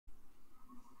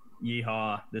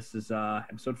Yeehaw. This is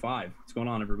episode 5. What's going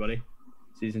on, everybody?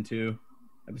 Season 2,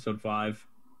 episode 5.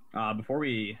 Before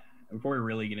we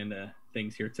really get into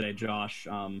things here today, Josh,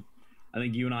 I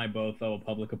think you and I both owe a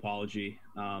public apology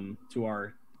to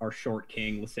our short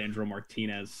king, Lissandro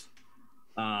Martinez.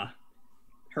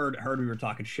 Heard we were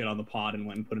talking shit on the pod and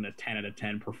went and put in a 10 out of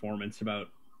 10 performance about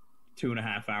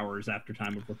 2.5 hours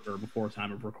before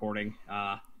time of recording.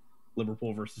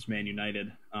 Liverpool versus Man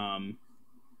United.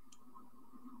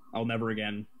 I'll never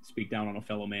again speak down on a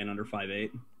fellow man under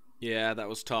 5'8". Yeah, that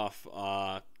was tough.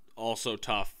 Also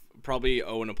tough. Probably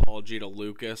owe an apology to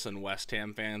Lucas and West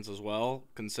Ham fans as well,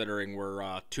 considering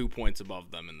we're 2 points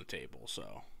above them in the table.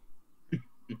 So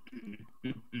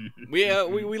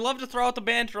we love to throw out the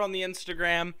banter on the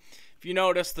Instagram. If you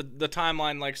notice, the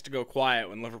timeline likes to go quiet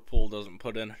when Liverpool doesn't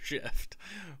put in a shift.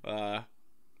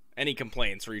 Any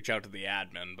complaints, reach out to the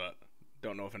admin, but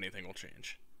don't know if anything will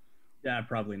change. Yeah,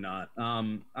 probably not. I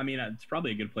mean, it's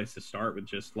probably a good place to start with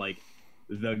just like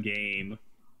the game.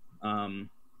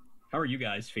 How are you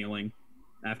guys feeling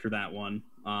after that one?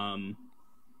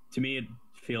 To me, it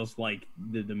feels like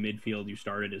the midfield you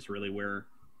started is really where,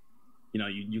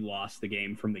 you lost the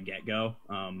game from the get-go.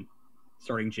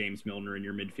 Starting James Milner in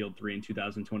your midfield 3 in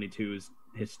 2022 is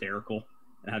hysterical.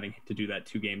 And having to do that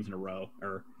 2 games in a row,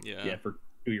 for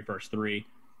your first 3.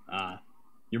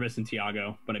 You're missing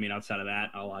Thiago, but I mean, outside of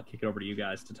that, I'll kick it over to you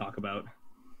guys to talk about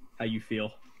how you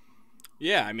feel.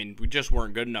 Yeah, I mean, we just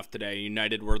weren't good enough today.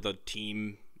 United were the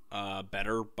team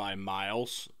better by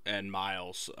miles and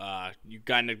miles. You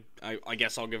kind of, I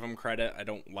guess I'll give them credit. I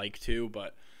don't like to,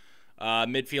 but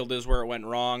midfield is where it went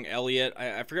wrong. Elliott,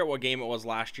 I forget what game it was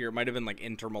last year. It might have been like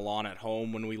Inter Milan at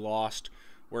home when we lost,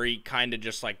 where he kind of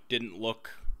just like didn't look.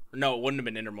 No, it wouldn't have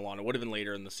been Inter Milan. It would have been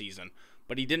later in the season,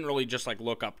 but he didn't really just like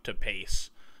look up to pace.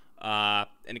 And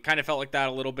it kind of felt like that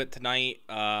a little bit tonight.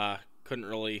 Couldn't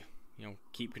really,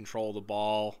 keep control of the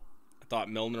ball. I thought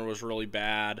Milner was really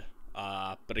bad.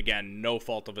 But again, no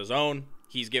fault of his own.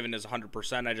 He's given his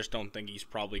 100%. I just don't think he's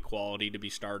probably quality to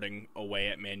be starting away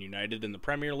at Man United in the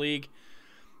Premier League.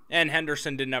 And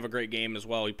Henderson didn't have a great game as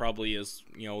well. He probably is,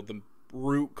 the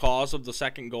root cause of the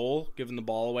second goal, giving the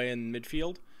ball away in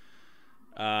midfield.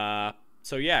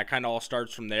 So yeah, it kind of all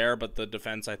starts from there, but the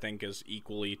defense, I think, is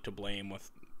equally to blame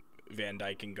with Van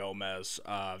Dijk and Gomez.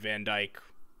 Van Dijk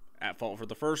at fault for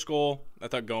the first goal. I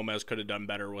thought Gomez could have done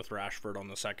better with Rashford on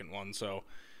the second one. So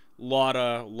lot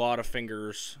of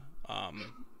fingers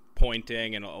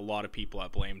pointing and a lot of people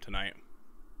at blame tonight.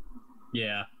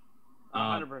 Yeah,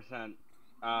 100%.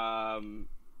 I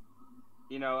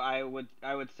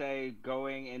would say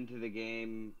going into the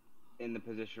game in the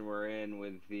position we're in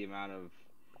with the amount of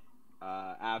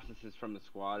absences from the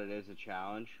squad, it is a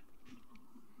challenge.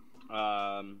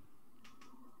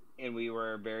 And we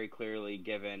were very clearly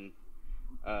given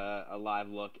a live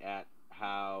look at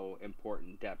how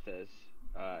important depth is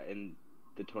in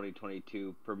the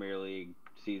 2022 Premier League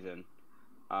season.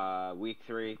 Week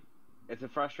 3, it's a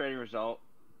frustrating result.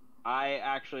 I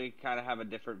actually kind of have a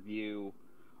different view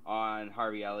on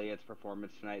Harvey Elliott's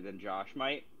performance tonight than Josh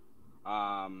might.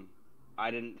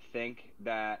 I didn't think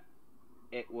that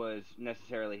it was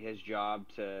necessarily his job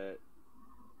to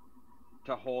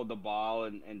hold the ball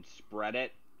and spread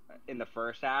it in the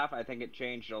first half. I think it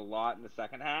changed a lot in the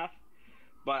second half.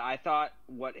 But I thought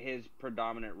what his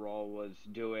predominant role was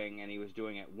doing, and he was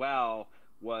doing it well,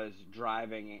 was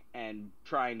driving and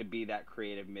trying to be that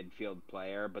creative midfield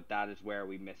player. But that is where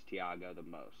we missed Thiago the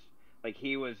most. Like,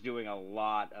 he was doing a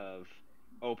lot of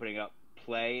opening up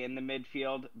play in the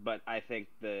midfield, but I think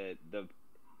the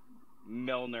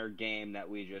Milner game that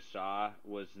we just saw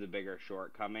was the bigger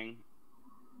shortcoming.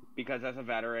 Because as a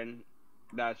veteran,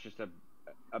 that's just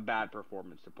a bad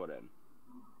performance to put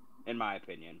in my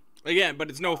opinion. Again, but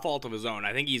it's no fault of his own.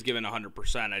 I think he's given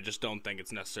 100%. I just don't think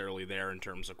it's necessarily there in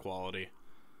terms of quality.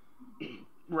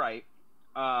 Right.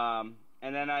 And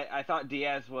then I thought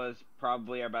Diaz was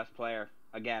probably our best player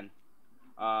again.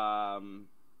 2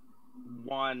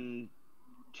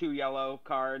 yellow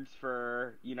cards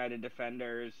for United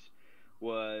defenders,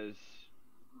 was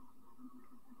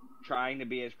trying to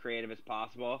be as creative as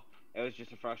possible. It was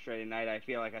just a frustrating night. I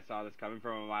feel like I saw this coming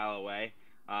from a mile away,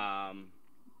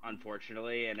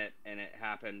 unfortunately, and it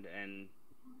happened, and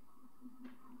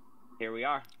here we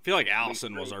are. I feel like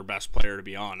Alisson was our best player, to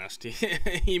be honest.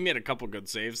 He made a couple good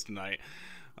saves tonight.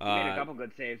 He made a couple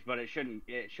good saves, but it shouldn't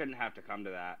have to come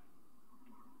to that.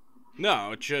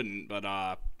 No, it shouldn't, but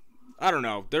I don't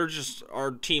know.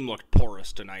 Our team looked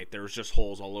porous tonight. There was just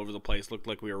holes all over the place. Looked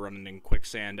like we were running in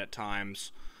quicksand at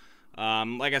times.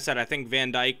 Like I said, I think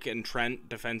Van Dijk and Trent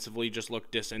defensively just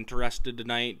looked disinterested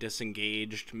tonight,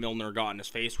 disengaged. Milner got in his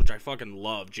face, which I fucking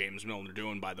love James Milner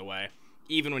doing, by the way.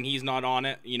 Even when he's not on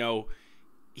it,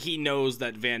 he knows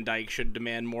that Van Dijk should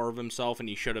demand more of himself, and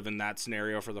he should have in that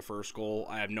scenario for the first goal.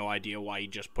 I have no idea why he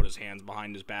just put his hands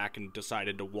behind his back and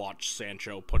decided to watch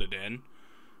Sancho put it in.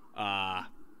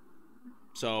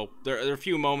 So there are a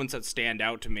few moments that stand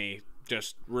out to me,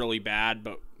 just really bad,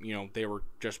 but they were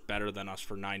just better than us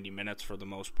for 90 minutes for the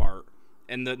most part.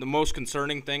 And the most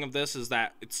concerning thing of this is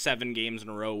that it's 7 games in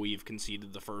a row we've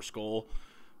conceded the first goal,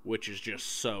 which is just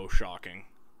so shocking.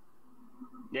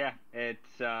 Yeah,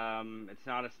 it's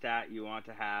not a stat you want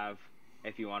to have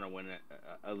if you want to win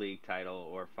a league title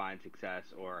or find success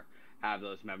or have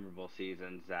those memorable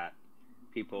seasons that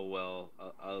people will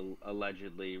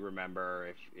allegedly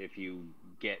remember if you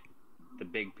get the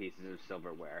big pieces of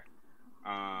silverware.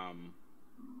 I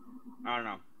don't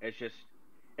know. It's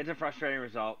a frustrating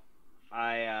result.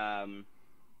 I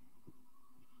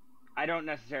don't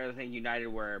necessarily think United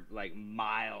were like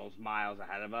miles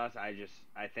ahead of us.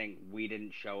 I think we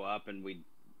didn't show up and we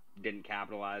didn't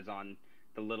capitalize on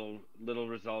the little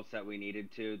results that we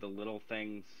needed to. The little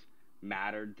things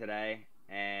mattered today,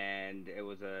 and it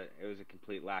was a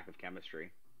complete lack of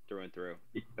chemistry through and through.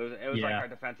 It was like our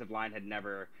defensive line had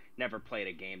never played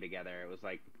a game together. It was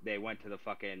like they went to the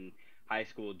fucking high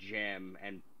school gym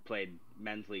and played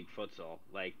men's league futsal.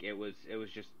 Like it was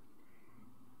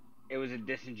a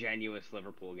disingenuous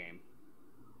Liverpool game.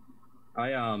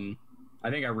 I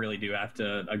think I really do have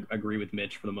to agree with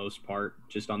Mitch for the most part,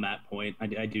 just on that point.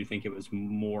 I do think it was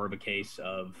more of a case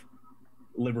of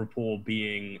Liverpool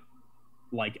being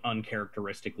like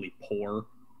uncharacteristically poor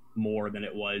more than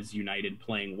it was United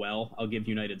playing well. I'll give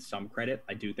United some credit.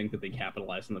 I do think that they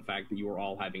capitalized on the fact that you were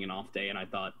all having an off day, and I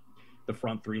thought the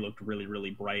front three looked really,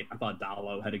 really bright. I thought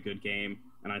Dalot had a good game,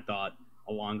 and I thought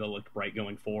Alonga looked bright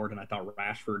going forward, and I thought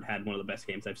Rashford had one of the best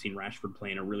games I've seen Rashford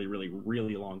play in a really, really,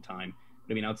 really long time.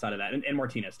 But I mean, outside of that, and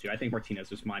Martinez too. I think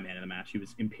Martinez was my man in the match. He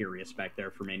was imperious back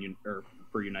there for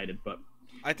for United. But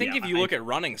I think if you look at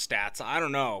running stats, I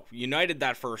don't know. United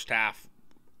that first half,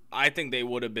 I think they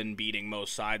would have been beating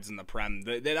most sides in the Prem.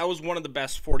 That was one of the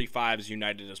best 45s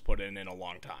United has put in a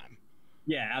long time.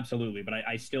 Yeah, absolutely. But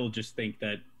I still just think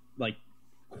that, like,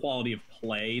 quality of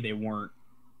play, they weren't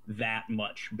that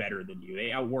much better than you. They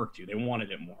outworked you. They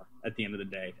wanted it more at the end of the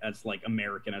day, as like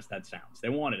American as that sounds. They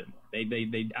wanted it more.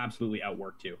 They absolutely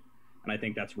outworked you. And I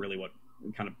think that's really what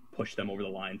kind of pushed them over the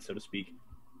line, so to speak.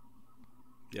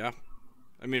 Yeah.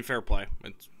 I mean, fair play.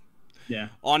 Yeah.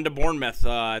 On to Bournemouth.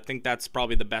 I think that's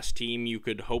probably the best team you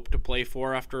could hope to play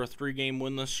for after a 3-game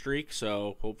winless streak.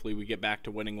 So hopefully we get back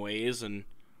to winning ways. And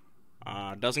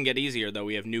it doesn't get easier, though.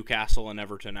 We have Newcastle and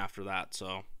Everton after that.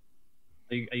 So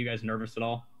are you guys nervous at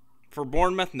all? For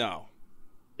Bournemouth, no.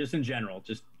 Just in general,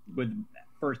 just with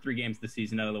first 3 games of the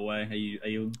season out of the way, are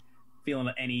you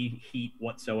feeling any heat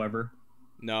whatsoever?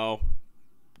 No.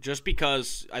 Just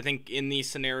because I think in these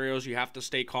scenarios you have to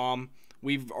stay calm.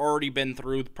 We've already been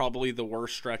through probably the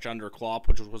worst stretch under Klopp,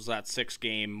 which was that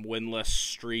 6-game winless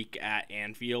streak at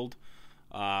Anfield,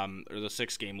 or the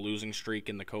 6-game losing streak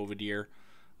in the COVID year.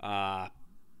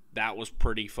 That was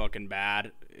pretty fucking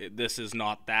bad. This is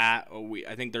not that.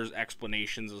 I think there's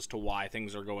explanations as to why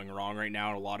things are going wrong right now,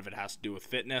 and a lot of it has to do with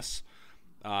fitness,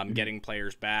 getting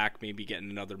players back, maybe getting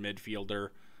another midfielder.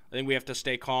 I think we have to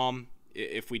stay calm.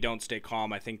 If we don't stay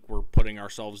calm, I think we're putting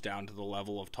ourselves down to the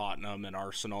level of Tottenham and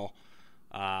Arsenal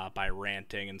by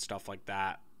ranting and stuff like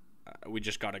that. We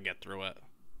just got to get through it.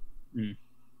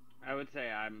 I would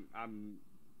say I'm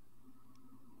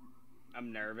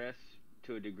nervous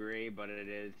to a degree, but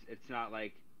it's not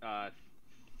like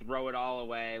throw it all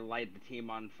away, light the team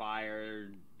on fire,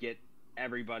 get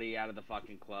everybody out of the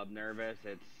fucking club nervous.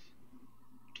 It's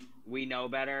we know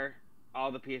better.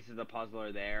 All the pieces of the puzzle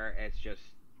are there. It's just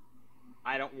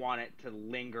I don't want it to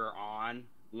linger on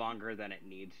longer than it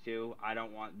needs to. I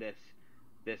don't want this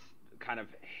kind of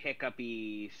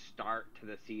hiccupy start to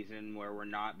the season where we're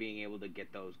not being able to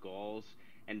get those goals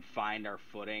and find our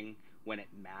footing when it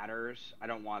matters. I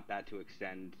don't want that to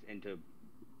extend into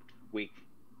week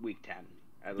 10.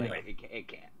 It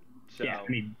can't. So yeah,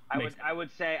 I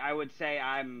would say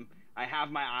I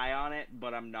have my eye on it,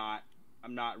 but I'm not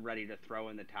ready to throw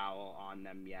in the towel on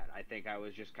them yet. I think I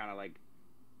was just kind of like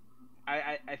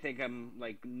I think I'm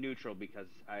like neutral because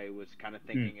I was kind of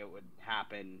thinking it would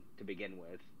happen to begin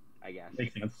with, I guess.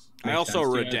 Makes sense. I also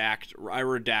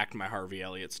redact my Harvey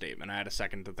Elliott statement. I had a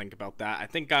second to think about that. I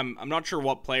think I'm not sure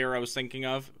what player I was thinking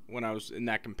of when I was in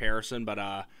that comparison,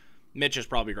 but Mitch is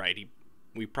probably right.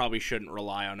 We probably shouldn't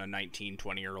rely on a 19,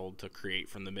 20-year-old to create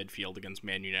from the midfield against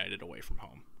Man United away from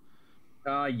home.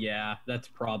 Yeah, that's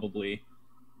probably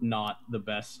not the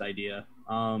best idea.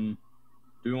 Do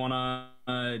we want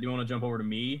to jump over to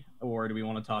me, or do we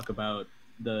want to talk about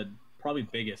the probably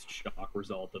biggest shock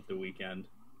result of the weekend?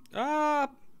 Uh,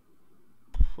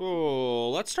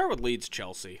 let's start with Leeds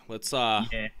Chelsea.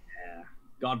 Yeah,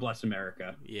 God bless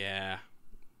America. Yeah,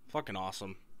 fucking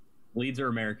awesome. Leeds are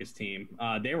America's team.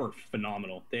 They were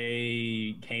phenomenal.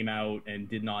 They came out and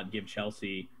did not give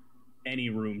Chelsea any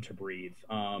room to breathe.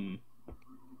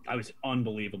 I was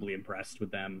unbelievably impressed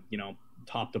with them.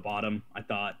 Top to bottom. I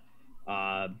thought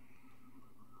uh,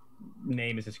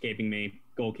 name is escaping me.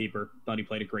 Goalkeeper, thought he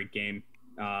played a great game.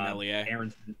 Melier.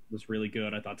 Aaron was really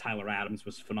good. I thought Tyler Adams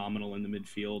was phenomenal in the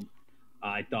midfield.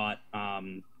 I thought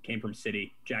came from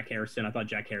City. Jack Harrison. I thought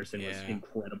Jack Harrison was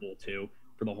incredible too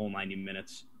for the whole 90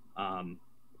 minutes.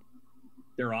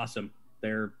 They're awesome.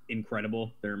 They're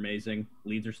incredible. They're amazing.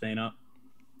 Leeds are staying up.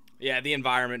 Yeah, the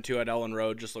environment too at Ellen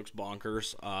Road just looks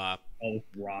bonkers.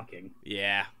 Rocking.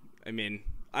 Yeah, I mean,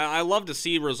 I love to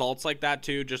see results like that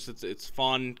too. Just it's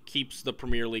fun, keeps the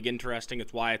Premier League interesting.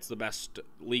 It's why it's the best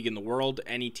league in the world.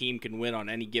 Any team can win on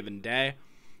any given day,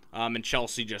 and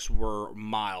Chelsea just were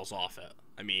miles off it.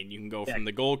 I mean, you can go from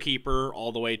the goalkeeper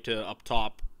all the way to up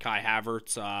top, Kai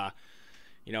Havertz,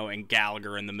 and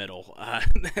Gallagher in the middle.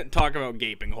 Talk about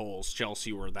gaping holes.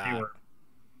 Chelsea were that.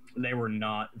 They were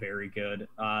not very good.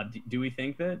 Do we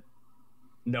think that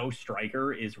no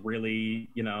striker is really,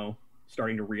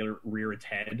 starting to rear its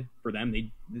head for them?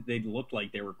 They looked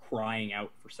like they were crying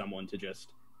out for someone to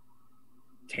just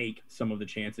take some of the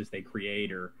chances they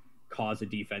create or cause a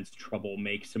defense trouble,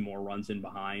 make some more runs in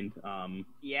behind.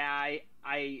 Yeah,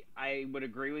 I would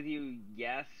agree with you.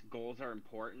 Yes, goals are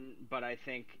important, but I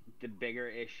think the bigger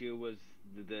issue was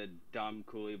the dumb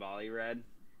Koulibaly red.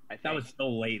 That was so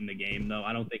late in the game, though.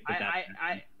 I don't think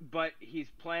but he's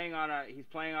playing on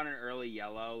an early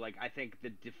yellow. Like, I think the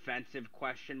defensive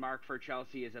question mark for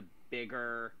Chelsea is a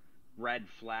bigger red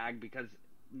flag because,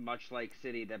 much like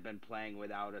City, they've been playing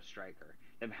without a striker.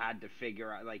 They've had to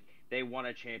figure out, like, they won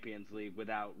a Champions League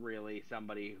without really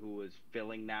somebody who was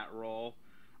filling that role.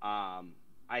 I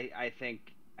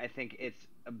think it's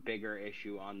a bigger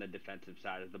issue on the defensive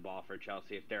side of the ball for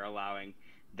Chelsea if they're allowing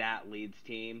that Leeds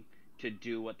team to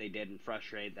do what they did and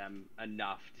frustrate them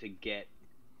enough to get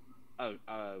a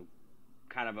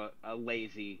kind of a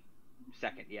lazy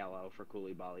second yellow for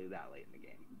Koulibaly that late in the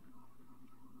game.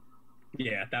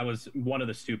 Yeah, that was one of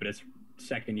the stupidest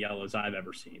second yellows I've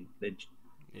ever seen. They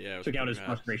took out his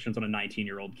frustrations on a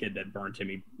 19-year-old kid that burnt him.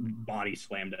 He body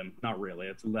slammed him. Not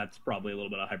really. That's probably a little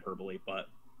bit of hyperbole, but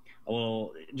a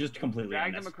little, just completely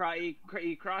dragged him across. He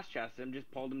cross-chested him,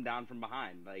 just pulled him down from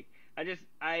behind. Like, I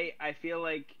feel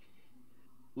like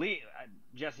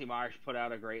Jesse Marsch put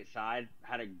out a great side,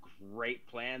 had a great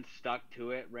plan, stuck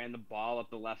to it, ran the ball up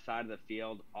the left side of the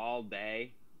field all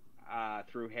day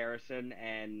through Harrison,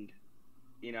 and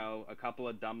a couple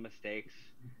of dumb mistakes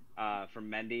from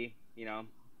Mendy,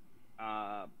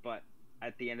 but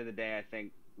at the end of the day, I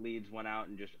think Leeds went out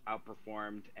and just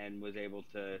outperformed and was able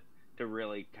to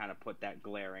really kind of put that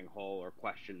glaring hole or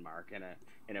question mark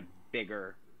in a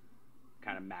bigger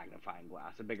kind of magnifying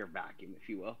glass, a bigger vacuum, if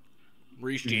you will.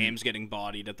 Reece James getting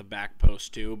bodied at the back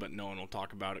post too, but no one will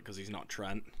talk about it because he's not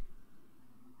Trent.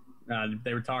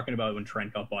 They were talking about when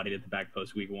Trent got bodied at the back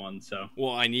post week 1. So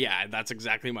and yeah, that's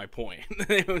exactly my point.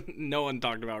 No one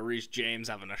talked about Reece James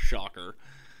having a shocker.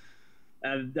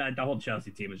 The whole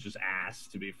Chelsea team was just ass,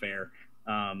 to be fair.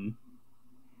 That's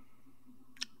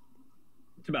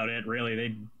about it,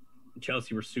 really.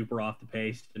 Chelsea were super off the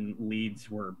pace, and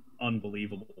Leeds were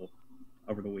unbelievable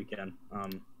over the weekend.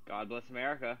 God bless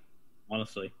America.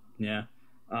 Honestly, yeah.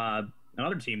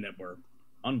 Another team that were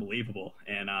unbelievable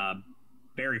and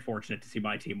very fortunate to see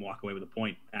my team walk away with a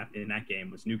point in that game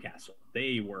was Newcastle.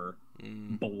 They were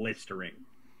blistering.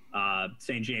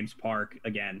 St. James Park,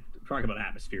 again, talking about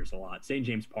atmospheres a lot. St.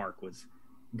 James Park was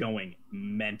going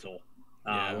mental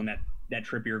when that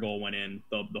Trippier goal went in.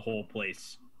 The whole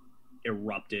place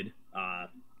erupted. That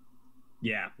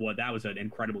was an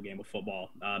incredible game of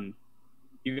football.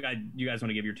 You guys want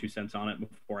to give your 2 cents on it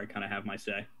before I kind of have my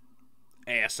say?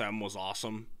 ASM was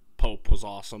awesome. Pope was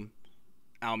awesome.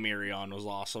 Almirion was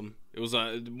awesome. It was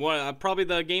probably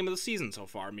the game of the season so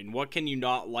far. I mean, what can you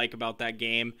not like about that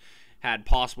game? Had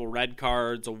possible red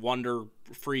cards, a wonder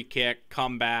free kick,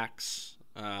 comebacks.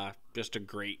 Just a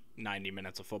great 90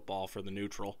 minutes of football for the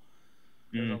neutral.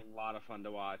 It was a lot of fun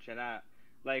to watch, and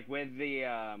with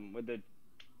the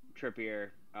Trippier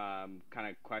kind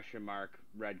of question mark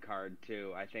red card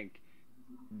too. I think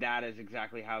that is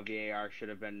exactly how VAR should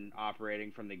have been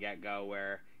operating from the get-go,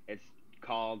 where it's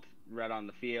called red on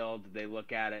the field. They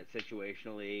look at it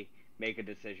situationally, make a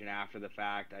decision after the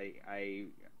fact. I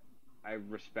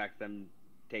respect them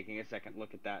taking a second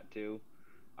look at that too.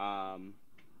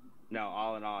 No,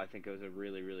 all in all, I think it was a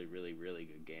really, really, really, really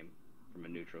good game from a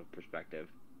neutral perspective.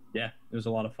 Yeah, it was a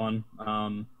lot of fun.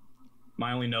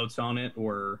 My only notes on it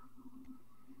were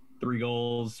 3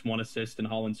 goals, 1 assist in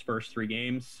Holland's first 3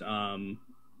 games.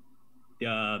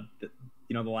 The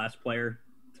last player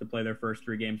to play their first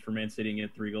 3 games for Man City and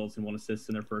get 3 goals and 1 assist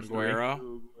in their first 3.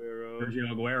 Sergio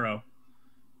Aguero.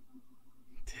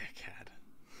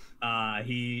 Dickhead.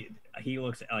 He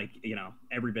looks like,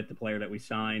 every bit the player that we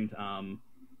signed.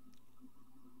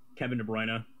 Kevin De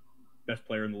Bruyne, best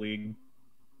player in the league.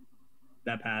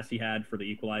 That pass he had for the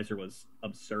equalizer was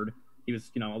absurd. He was,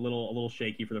 a little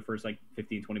shaky for the first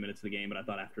 15, 20 minutes of the game, but I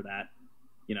thought after that,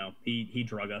 he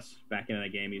drug us back into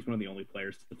that game. He's one of the only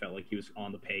players that felt like he was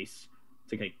on the pace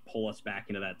to pull us back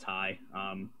into that tie.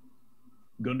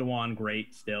 Gundogan,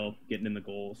 great, still getting in the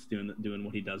goals, doing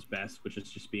what he does best, which is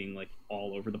just being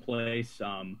all over the place.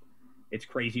 It's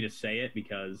crazy to say it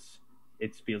because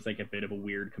it feels like a bit of a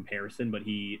weird comparison, but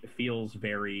he feels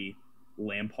very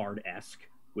Lampard-esque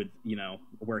with,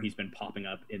 where he's been popping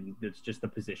up, and it's just the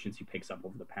positions he picks up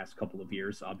over the past couple of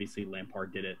years. Obviously,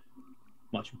 Lampard did it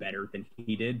much better than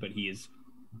he did, but he is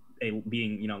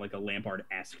being, a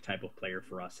Lampard-esque type of player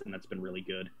for us, and that's been really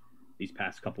good these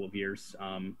past couple of years.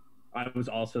 I was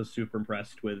also super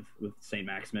impressed with St.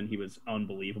 Maximin. He was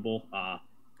unbelievable.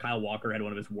 Kyle Walker had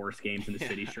one of his worst games in the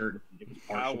City shirt.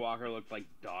 Kyle Walker looked like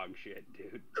dog shit,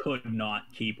 dude. Could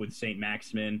not keep with St.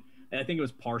 Maximin. And I think it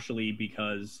was partially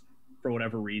because, for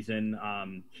whatever reason,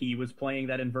 he was playing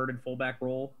that inverted fullback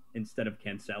role instead of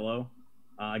Cancelo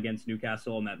against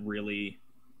Newcastle, and that really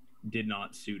did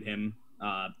not suit him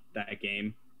that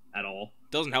game at all.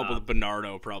 Doesn't help with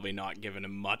Bernardo probably not giving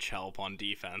him much help on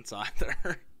defense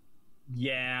either.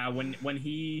 Yeah, when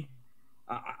he...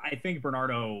 I think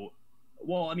Bernardo...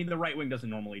 Well, I mean, the right wing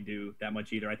doesn't normally do that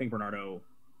much either. I think Bernardo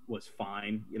was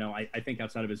fine. I think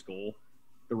outside of his goal,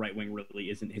 the right wing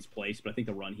really isn't his place, but I think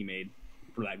the run he made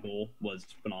for that goal was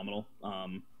phenomenal.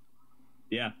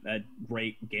 Yeah, that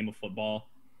great game of football.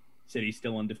 City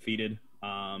still undefeated.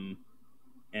 And,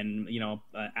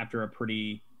 after a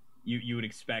pretty... You would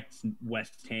expect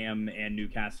West Ham and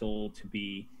Newcastle to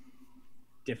be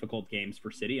difficult games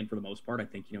for City, and for the most part, I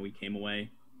think, we came away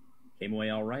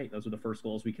all right. Those were the first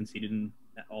goals we conceded in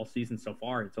all season so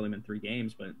far. It's only been 3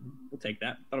 games, but we'll take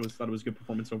that. Thought it was a good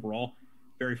performance overall.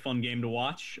 Very fun game to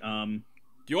watch. Do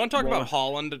you want to talk about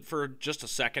Haaland for just a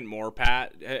second more,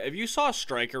 Pat? Have you saw a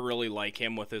striker really like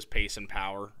him with his pace and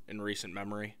power in recent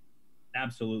memory?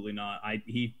 Absolutely not.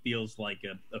 He feels like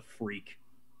a freak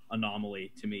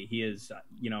anomaly to me. He is,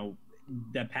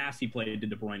 that pass he played to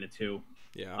De Bruyne too.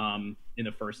 Yeah. In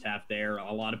the first half there,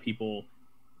 a lot of people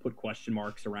put question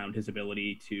marks around his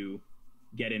ability to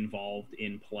get involved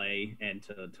in play and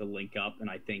to link up. And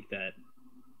I think that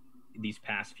these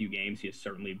past few games, he has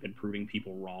certainly been proving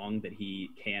people wrong that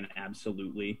he can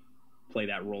absolutely play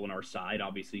that role in our side.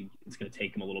 Obviously, it's going to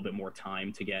take him a little bit more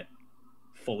time to get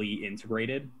fully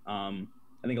integrated.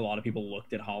 I think a lot of people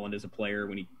looked at Haaland as a player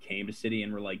when he came to City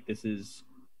and were like, this is,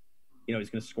 he's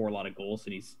going to score a lot of goals,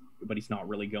 but he's not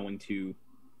really going to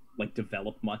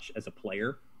develop much as a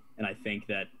player. And I think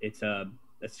that it's a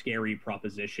scary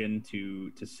proposition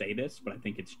to say this, but I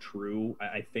think it's true.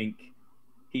 I think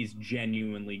he's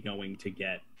genuinely going to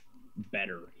get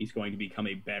better. He's going to become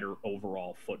a better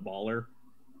overall footballer.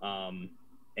 And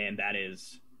that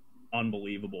is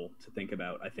unbelievable to think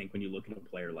about, I think, when you look at a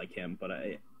player like him. But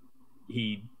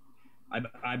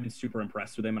I've been super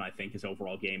impressed with him, and I think his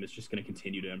overall game is just going to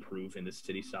continue to improve in this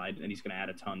City side, and he's going to add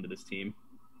a ton to this team.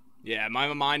 Yeah,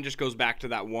 my mind just goes back to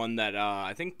that one that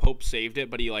I think Pope saved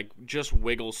it, but he just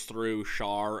wiggles through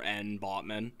Schär and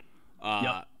Botman,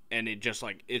 Yep. And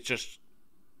it's just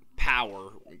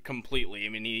power completely. I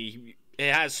mean,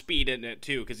 it has speed in it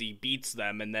too because he beats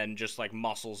them and then just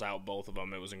muscles out both of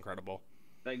them. It was incredible.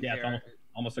 It's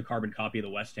almost a carbon copy of the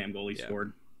West Ham goal he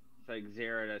scored. It's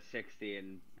 0 to 60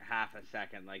 in half a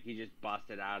second. He just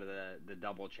busted out of the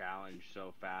double challenge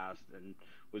so fast and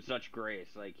with such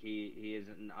grace. He is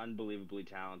an unbelievably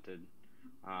talented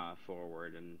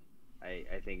forward, and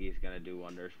I think he's gonna do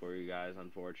wonders for you guys.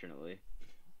 Unfortunately,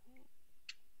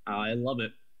 I love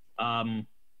it.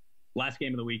 Last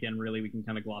game of the weekend, really, we can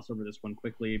kind of gloss over this one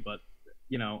quickly, but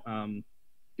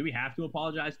do we have to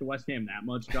apologize to West Ham that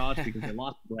much, Josh? Because they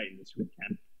lost to Brighton this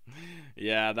weekend.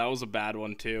 Yeah, that was a bad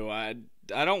one too. I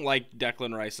don't like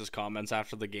Declan Rice's comments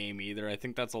after the game either. I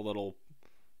think that's a little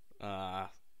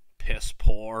piss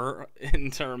poor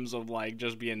in terms of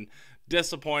just being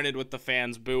disappointed with the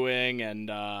fans booing, and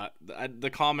the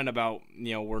comment about,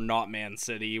 we're not Man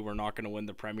City, we're not going to win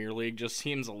the Premier League just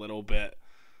seems a little bit.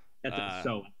 That's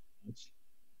so.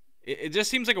 It just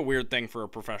seems like a weird thing for a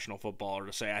professional footballer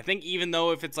to say. I think even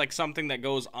though if it's like something that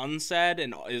goes unsaid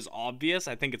and is obvious,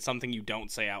 I think it's something you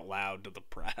don't say out loud to the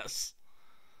press.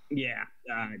 Yeah,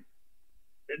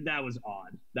 that was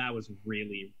odd. That was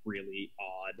really, really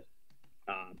odd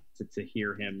to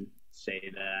hear him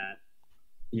say that.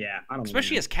 Yeah, I don't know.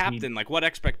 Especially as captain, like what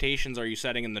expectations are you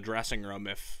setting in the dressing room?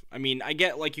 I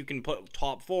get like you can put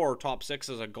top 4 or top 6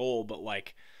 as a goal, but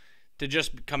like to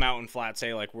just come out and flat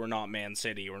say like we're not Man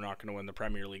City, we're not going to win the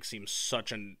Premier League seems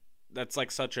such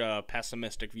a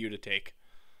pessimistic view to take.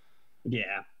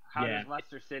 Yeah. How does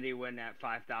Leicester City win at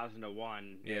 5,000 to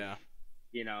 1? Yeah.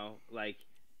 Like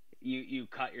you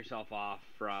cut yourself off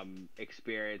from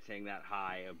experiencing that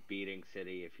high of beating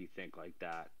City if you think like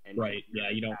that. And right. Yeah.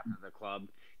 You don't. After the club,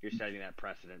 you're setting that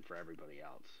precedent for everybody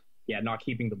else. Yeah. Not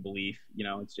keeping the belief.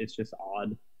 It's just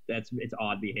odd. It's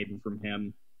odd behavior from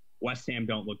him. West Ham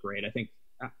don't look great. I think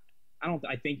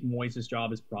Moyes'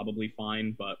 job is probably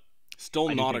fine, but still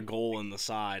not a goal in the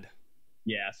side.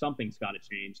 Yeah, something's got to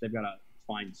change. They've got to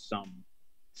find some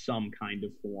kind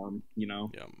of form,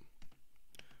 Yeah.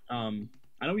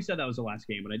 I know we said that was the last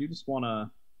game, but I do just want to.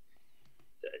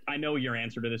 I know your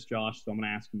answer to this, Josh, so I'm going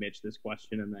to ask Mitch this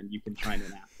question, and then you can chime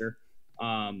in after.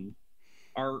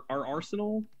 Are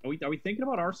Arsenal? Are we thinking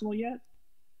about Arsenal yet?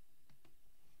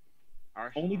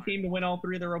 Arsenal. Only team to win all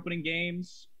 3 of their opening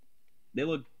games. They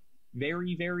look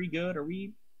very, very good. Are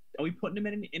we putting them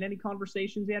in any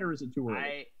conversations yet, or is it too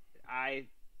early? I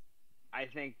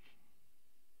think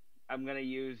I'm gonna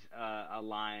use a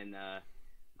line.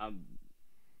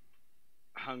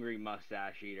 Hungry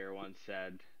mustache eater once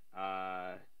said.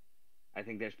 I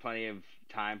think there's plenty of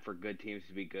time for good teams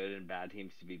to be good and bad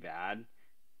teams to be bad.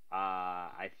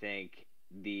 I think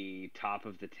the top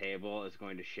of the table is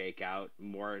going to shake out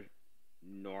more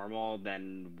normal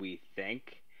than we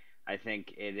think. I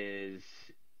think it is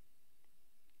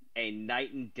a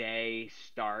night and day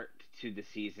start to the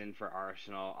season for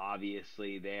Arsenal.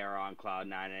 Obviously, they are on cloud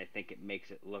 9, and I think it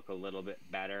makes it look a little bit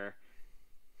better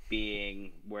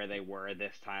being where they were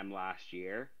this time last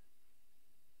year.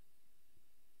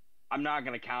 I'm not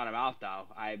going to count them out, though.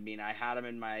 I mean, I had them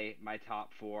in my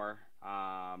top 4.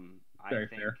 I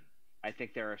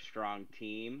think they're a strong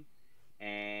team,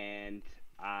 and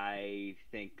I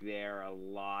think they're a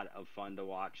lot of fun to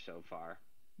watch so far.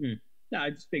 No, I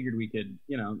just figured we could,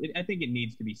 I think it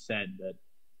needs to be said that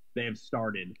they have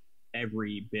started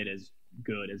every bit as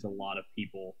good as a lot of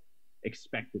people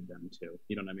expected them to.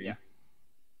 You know what I mean? Yeah.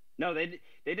 No, they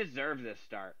deserve this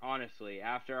start, honestly.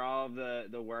 After all of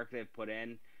the work they've put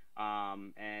in,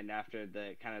 and after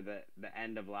the kind of the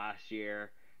end of last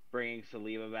year, bringing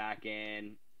Saliba back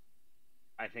in,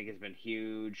 I think has been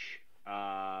huge.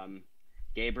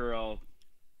 Gabriel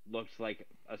looks like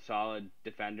a solid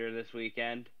defender this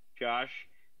weekend. Josh,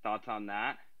 thoughts on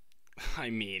that? I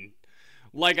mean,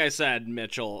 like I said,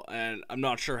 Mitchell, and I'm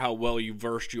not sure how well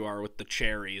versed you are with the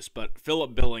cherries, but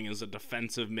Philip Billing is a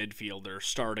defensive midfielder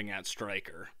starting at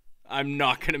striker. I'm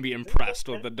not going to be impressed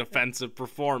with the defensive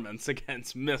performance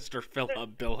against Mr.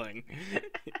 Philip Billing.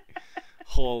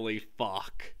 Holy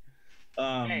fuck.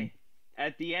 Hey,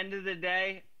 at the end of the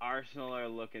day, Arsenal are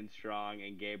looking strong,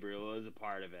 and Gabriel is a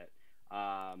part of it.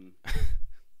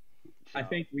 I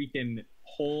think we can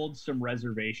hold some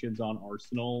reservations on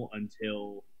Arsenal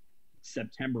until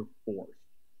September 4th.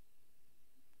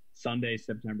 Sunday,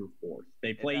 September 4th.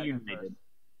 They play United,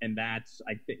 and that's,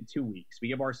 I think, 2 weeks. We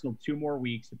give Arsenal 2 more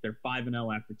weeks. If they're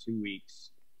 5-0 after 2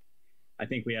 weeks, I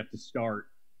think we have to start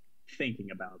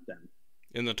thinking about them.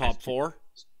 In the top 4?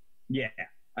 Yeah.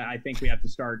 I think we have to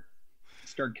start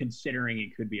considering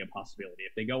it could be a possibility.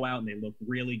 If they go out and they look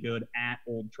really good at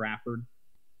Old Trafford,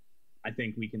 I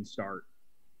think we can start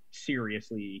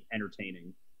seriously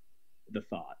entertaining the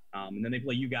thought. And then they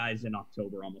play you guys in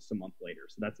October, almost a month later.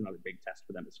 So that's another big test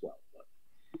for them as well. But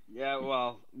yeah,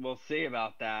 well, we'll see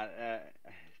about that.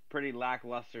 Pretty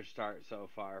lackluster start so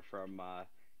far from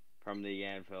the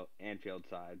Anfield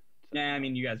side. So, yeah, I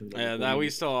mean, you guys are. Yeah, that we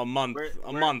still a month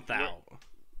out.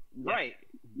 Right,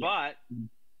 but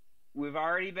we've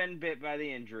already been bit by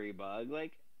the injury bug.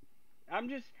 Like,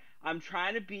 I'm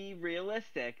trying to be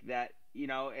realistic that,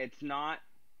 it's not.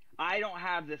 I don't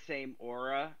have the same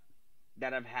aura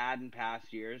that I've had in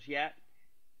past years yet.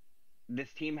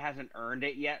 This team hasn't earned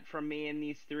it yet from me in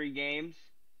these 3 games.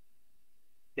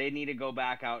 They need to go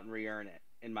back out and re-earn it,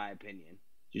 in my opinion.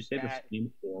 Did you say the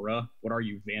same aura? What are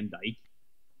you, Van Dyke?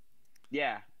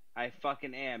 Yeah, I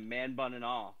fucking am, man bun and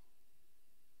all.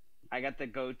 I got the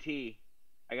goatee.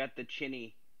 I got the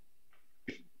chinny.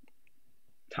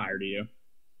 Tired of you.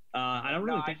 I don't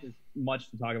really No, think there's much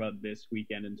to talk about this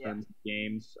weekend in terms of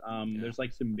games. There's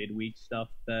like some midweek stuff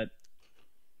that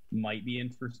might be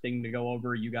interesting to go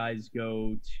over. You guys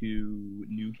go to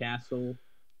Newcastle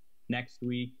next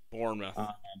week. Bournemouth.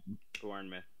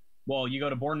 Bournemouth. Well, you go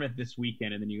to Bournemouth this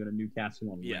weekend, and then you go to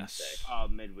Newcastle on Wednesday. Oh,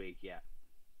 midweek, yeah.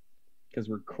 Because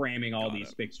we're cramming all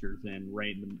these fixtures in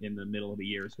right in the middle of the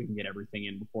year, so we can get everything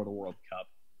in before the World Cup.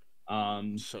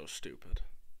 So stupid.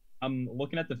 I'm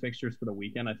looking at the fixtures for the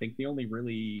weekend. I think the only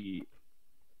really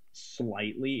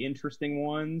slightly interesting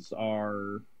ones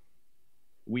are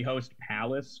we host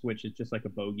Palace, which is just like a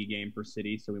bogey game for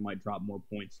City, so we might drop more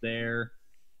points there.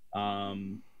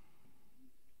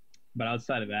 But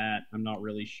outside of that, I'm not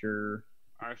really sure.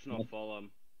 Arsenal, Fulham.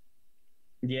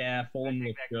 Yeah, Fulham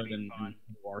looks good in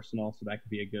Arsenal, so that could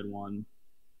be a good one.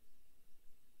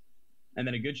 And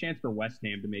then a good chance for West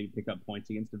Ham to maybe pick up points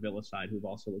against the Villa side, who've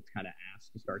also looked kind of ass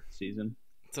to start the season.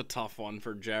 It's a tough one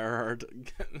for Gerrard.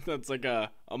 That's like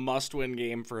a must-win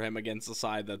game for him against a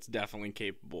side that's definitely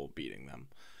capable of beating them.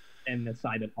 And the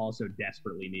side that also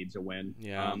desperately needs a win.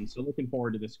 Yeah. So looking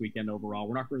forward to this weekend overall.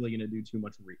 We're not really going to do too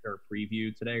much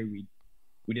preview today. We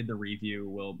did the review.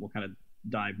 We'll kind of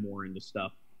dive more into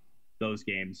those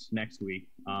games next week.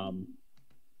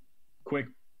 Quick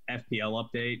FPL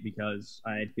update, because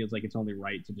it feels like it's only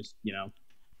right to just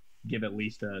give at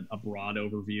least a broad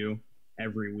overview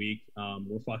every week.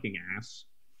 We're fucking ass.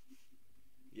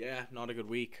 Yeah, not a good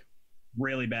week.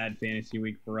 Really bad fantasy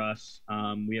week for us.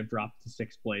 We have dropped to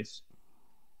 6th place,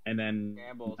 and then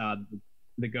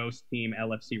the ghost team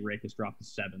LFC Rick has dropped to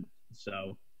 7th.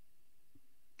 So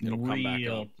it'll come back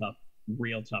up.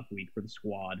 Real tough week for the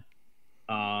squad.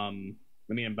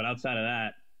 But outside of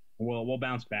that, we'll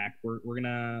bounce back. We're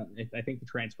gonna. I think the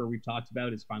transfer we've talked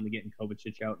about is finally getting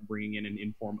Kovacic out and bringing in an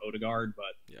informed Odegaard.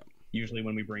 But usually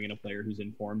when we bring in a player who's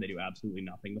informed, they do absolutely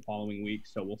nothing the following week.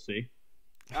 So we'll see.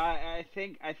 I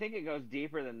think it goes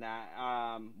deeper than that.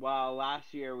 Well,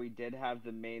 last year we did have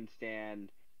the main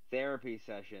stand therapy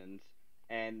sessions,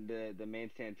 and the main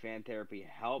stand fan therapy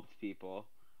helped people.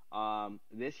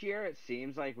 This year it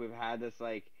seems like we've had this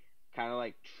kind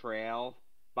of trail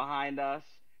behind us.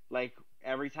 Like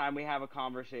every time we have a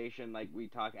conversation, like we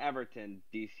talk Everton,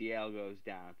 DCL goes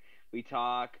down. We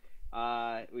talk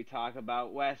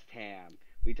about West Ham.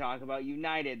 We talk about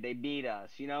United, they beat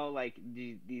us.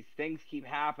 These things keep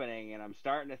happening, and I'm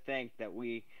starting to think that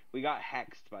we got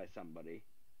hexed by somebody.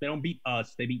 They don't beat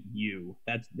us, they beat you.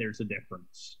 There's a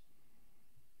difference.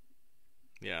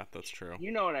 Yeah, that's true.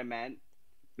 You know what I meant.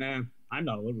 Nah, I'm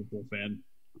not a Liverpool fan.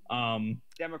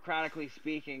 Democratically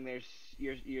speaking,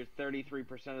 you're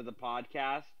 33% of the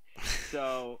podcast,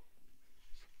 so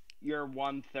you're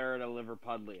 1/3 a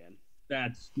Liverpudlian.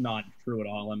 That's not true at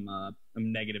all. I'm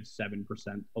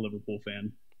 -7% a Liverpool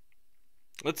fan.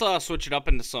 Let's switch it up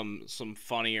into some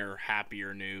funnier,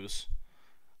 happier news.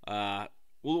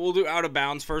 We'll do out of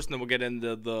bounds first, and then we'll get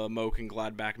into the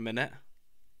Mönchengladbach minute.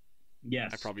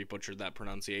 Yes, I probably butchered that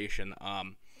pronunciation.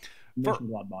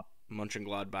 Mönchengladbach.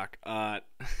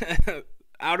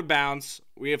 Out of bounds.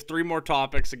 We have 3 more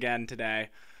topics again today.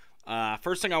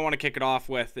 First thing I want to kick it off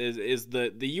with is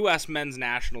the U.S. men's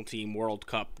national team World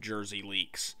Cup jersey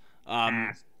leaks.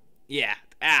 Ass. Yeah,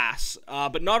 ass.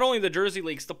 But not only the jersey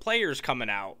leaks, the players coming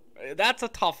out. That's a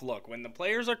tough look. When the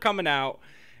players are coming out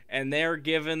and they're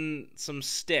giving some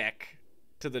stick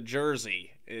to the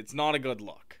jersey, it's not a good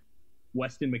look.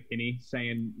 Weston McKennie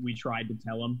saying we tried to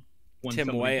tell him.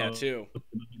 Tim Weah, too.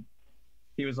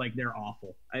 He was like, they're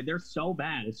awful. They're so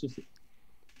bad. It's just...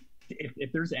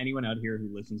 If there's anyone out here who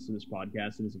listens to this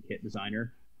podcast and is a kit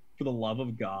designer, for the love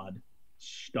of God,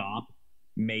 stop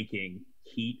making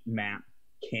heat map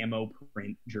camo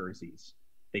print jerseys.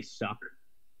 They suck.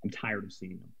 I'm tired of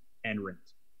seeing them. End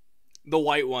rant. The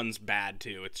white one's bad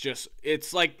too.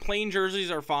 It's like plain jerseys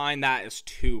are fine. That is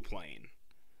too plain.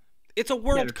 It's a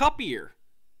World Cup year.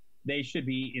 They should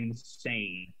be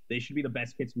insane. They should be the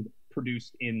best kits we've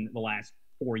produced in the last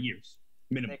 4 years.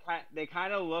 Minimum. They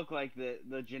kind of look like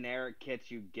the generic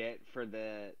kits you get for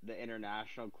the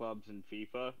international clubs in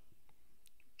FIFA.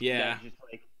 Yeah. That just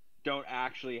don't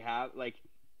actually have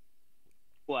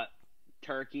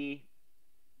Turkey,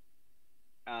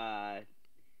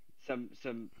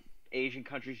 some Asian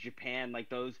countries, Japan,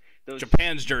 those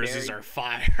Japan's jerseys are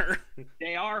fire.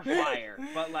 They are fire,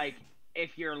 but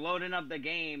if you're loading up the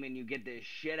game and you get this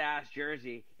shit ass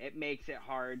jersey, it makes it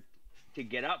hard to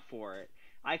get up for it.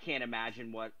 I can't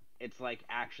imagine what it's like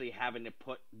actually having to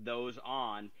put those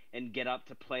on and get up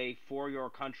to play for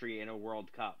your country in a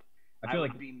World Cup. I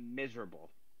would be miserable.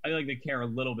 I feel like they care a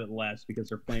little bit less because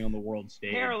they're playing on the world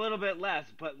stage. Care a little bit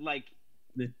less, but like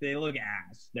They look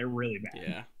ass. They're really bad.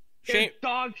 Yeah. they're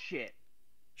dog shit.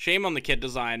 Shame on the kit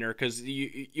designer because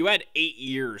you had 8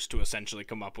 years to essentially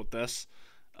come up with this.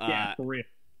 Yeah, for real.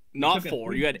 Not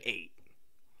 4. You had 8.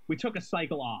 We took a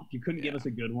cycle off. You couldn't give us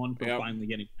a good one for finally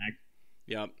getting back.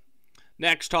 Yep.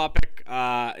 Next topic.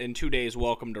 In 2 days,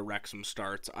 welcome to Wrexham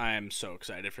starts. I am so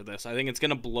excited for this. I think it's going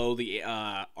to blow the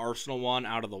Arsenal one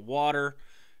out of the water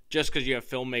just because you have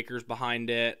filmmakers behind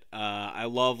it. I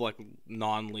love like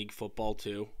non-league football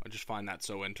too. I just find that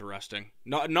so interesting.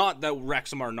 Not that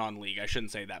Wrexham are non-league. I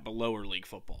shouldn't say that, but lower league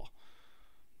football.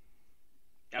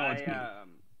 I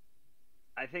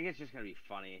think it's just going to be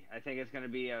funny. I think it's going to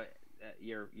be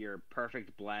your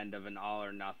perfect blend of an all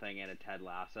or nothing and a Ted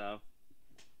Lasso.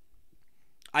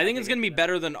 I think it's going to be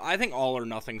better than... I think All or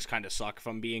Nothings kind of suck, if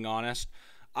I'm being honest.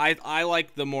 I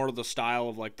like the style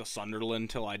of, like, the Sunderland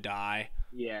Till I Die.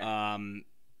 Yeah.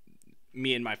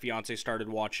 Me and my fiance started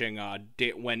watching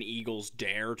When Eagles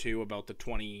Dare, too, about the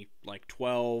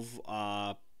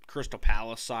 2012 Crystal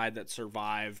Palace side that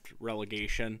survived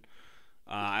relegation.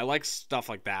 I like stuff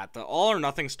like that. The All or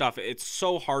Nothing stuff, it's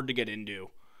so hard to get into.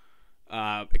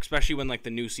 Especially when, like, the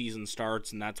new season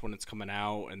starts and that's when it's coming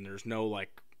out and there's no, like,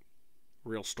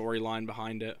 real storyline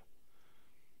behind it.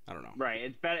 I don't know. Right.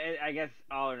 It's better. I guess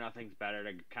All or Nothing's better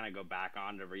to kind of go back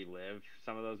on to relive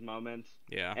some of those moments.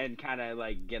 Yeah. And kind of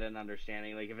like get an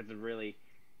understanding. Like if it's a really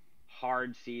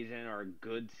hard season or a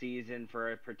good season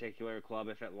for a particular club,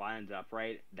 if it lines up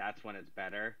right, that's when it's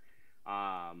better.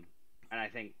 And I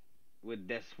think with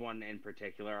this one in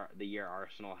particular, the year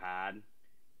Arsenal had,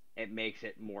 it makes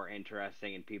it more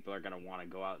interesting and people are going to want to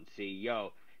go out and see,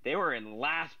 yo, they were in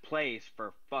last place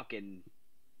for fucking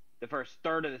the first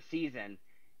third of the season,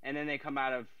 and then they come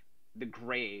out of the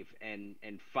grave and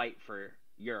fight for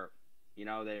Europe. You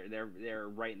know, they're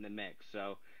right in the mix.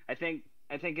 So I think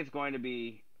it's going to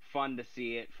be fun to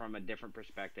see it from a different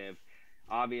perspective.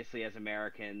 Obviously, as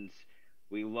Americans,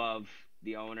 we love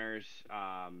the owners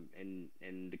in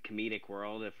the comedic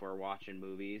world if we're watching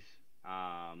movies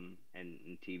and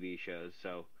TV shows.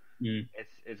 So.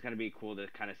 It's going to be cool to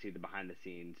kind of see the behind the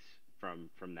scenes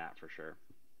from that for sure.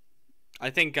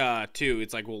 I think too,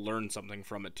 it's like we'll learn something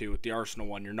from it too. With the Arsenal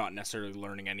one, you're not necessarily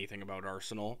learning anything about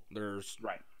Arsenal. I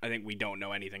think we don't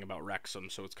know anything about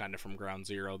Wrexham, so it's kind of from ground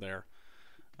zero there.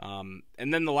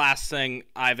 And then the last thing,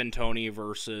 Ivan Toney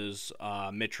versus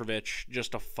Mitrovic,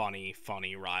 just a funny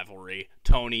rivalry.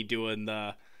 Toney doing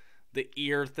the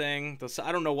ear thing.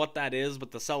 I don't know what that is, but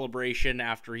the celebration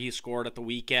after he scored at the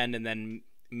weekend, and then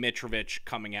Mitrovic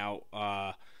coming out.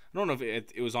 I don't know if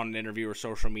it was on an interview or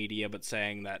social media, but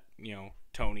saying that, you know,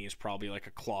 Toney is probably like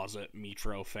a closet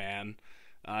Mitro fan.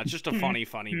 It's just a funny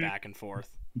back and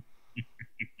forth.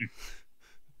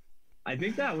 I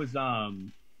think that was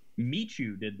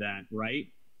Michu did that, right?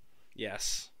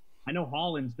 Yes. I know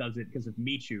Holland's does it because of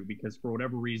Michu, because for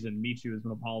whatever reason, Michu is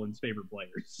one of Holland's favorite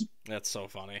players. That's so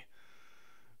funny.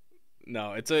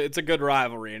 No, it's a good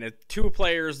rivalry, and it's two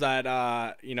players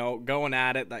that you know, going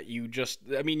at it that you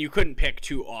couldn't pick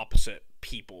two opposite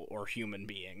people or human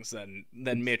beings than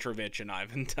Mitrovic and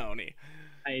Ivan Toney.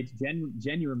 It's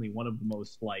genuinely one of the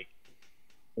most like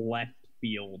left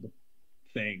field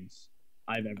things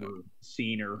I've ever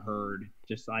seen or heard.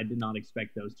 Just I did not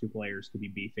expect those two players to be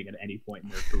beefing at any point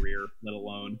in their career, let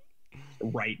alone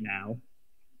right now.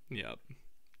 Yep.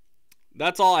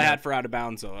 That's all I had for Out of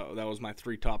Bounds, though. That was my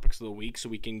 3 topics of the week, so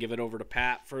we can give it over to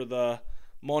Pat for the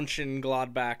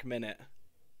Mönchengladbach Minute.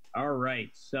 All right,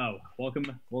 so welcome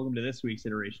to this week's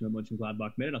iteration of the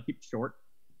Mönchengladbach Minute. I'll keep it short.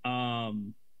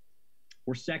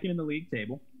 We're second in the league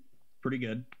table. Pretty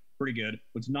good.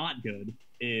 What's not good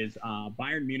is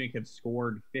Bayern Munich have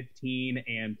scored 15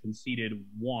 and conceded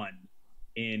 1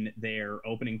 in their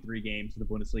opening 3 games of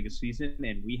the Bundesliga season,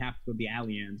 and we have to go to the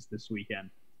Allianz this weekend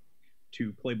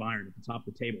to play Bayern at the top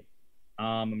of the table.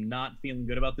 I'm not feeling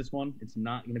good about this one. It's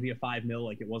not going to be a 5-0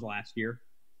 like it was last year.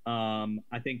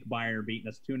 I think Bayern are beating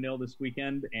us 2-0 this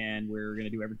weekend, and we're going to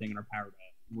do everything in our power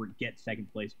to get second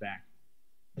place back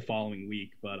the following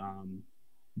week. But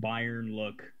Bayern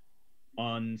look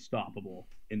unstoppable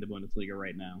in the Bundesliga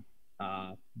right now.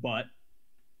 But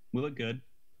we look good.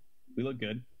 We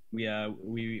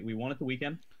won at the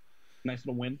weekend. Nice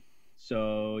little win.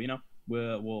 So, you know,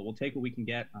 we'll take what we can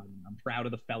get. I'm proud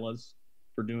of the fellas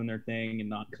for doing their thing and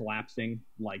not collapsing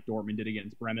like Dortmund did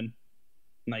against Bremen.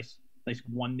 Nice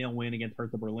 1-0 win against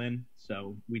Hertha Berlin.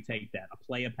 So we take that. A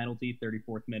penalty,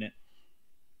 34th minute.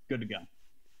 Good to go.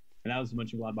 And that was the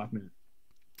Mönchengladbach Minute.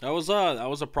 That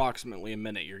was approximately a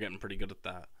minute. You're getting pretty good at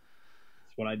that.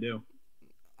 That's what I do.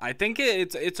 I think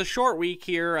it's a short week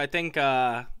here. I think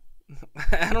I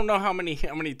don't know how many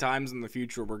times in the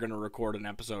future we're gonna record an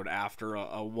episode after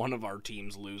one of our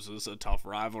teams loses a tough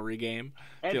rivalry game.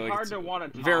 It's hard to want to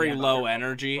talk very about low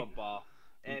energy football.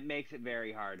 It makes it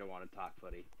very hard to want to talk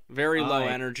footy. Very low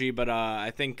energy, but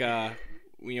I think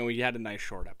we had a nice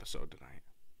short episode tonight.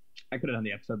 I could have done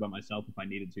the episode by myself if I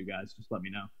needed to, guys. Just let me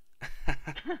know.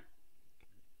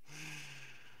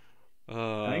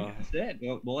 I think that's it.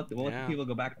 We'll let the people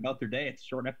go back about their day. It's a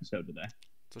short episode today.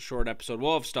 It's a short episode.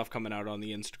 We'll have stuff coming out on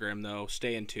the Instagram though.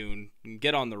 Stay in tune.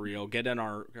 Get on the reel. Get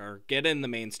in the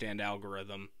Main Stand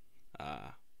algorithm.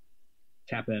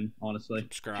 Tap in, honestly.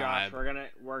 Subscribe. Josh,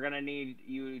 we're gonna need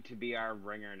you to be our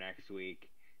ringer next week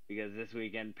because this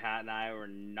weekend Pat and I were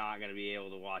not gonna be able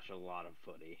to watch a lot of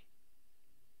footy.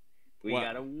 We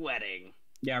got a wedding.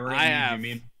 Yeah, we're gonna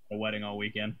need a wedding all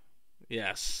weekend.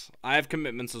 Yes, I have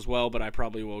commitments as well, but I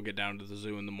probably will get down to the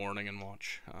zoo in the morning and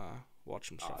watch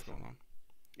some stuff going on.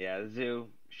 Yeah, the zoo.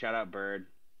 Shout out Bird.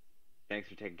 Thanks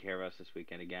for taking care of us this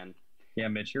weekend again. Yeah,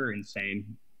 Mitch, you're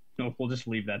insane. No, we'll just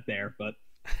leave that there, but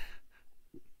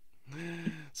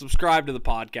subscribe to the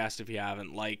podcast if you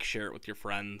haven't. Like, share it with your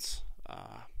friends.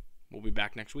 We'll be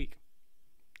back next week.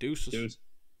 Deuces.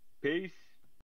 Peace.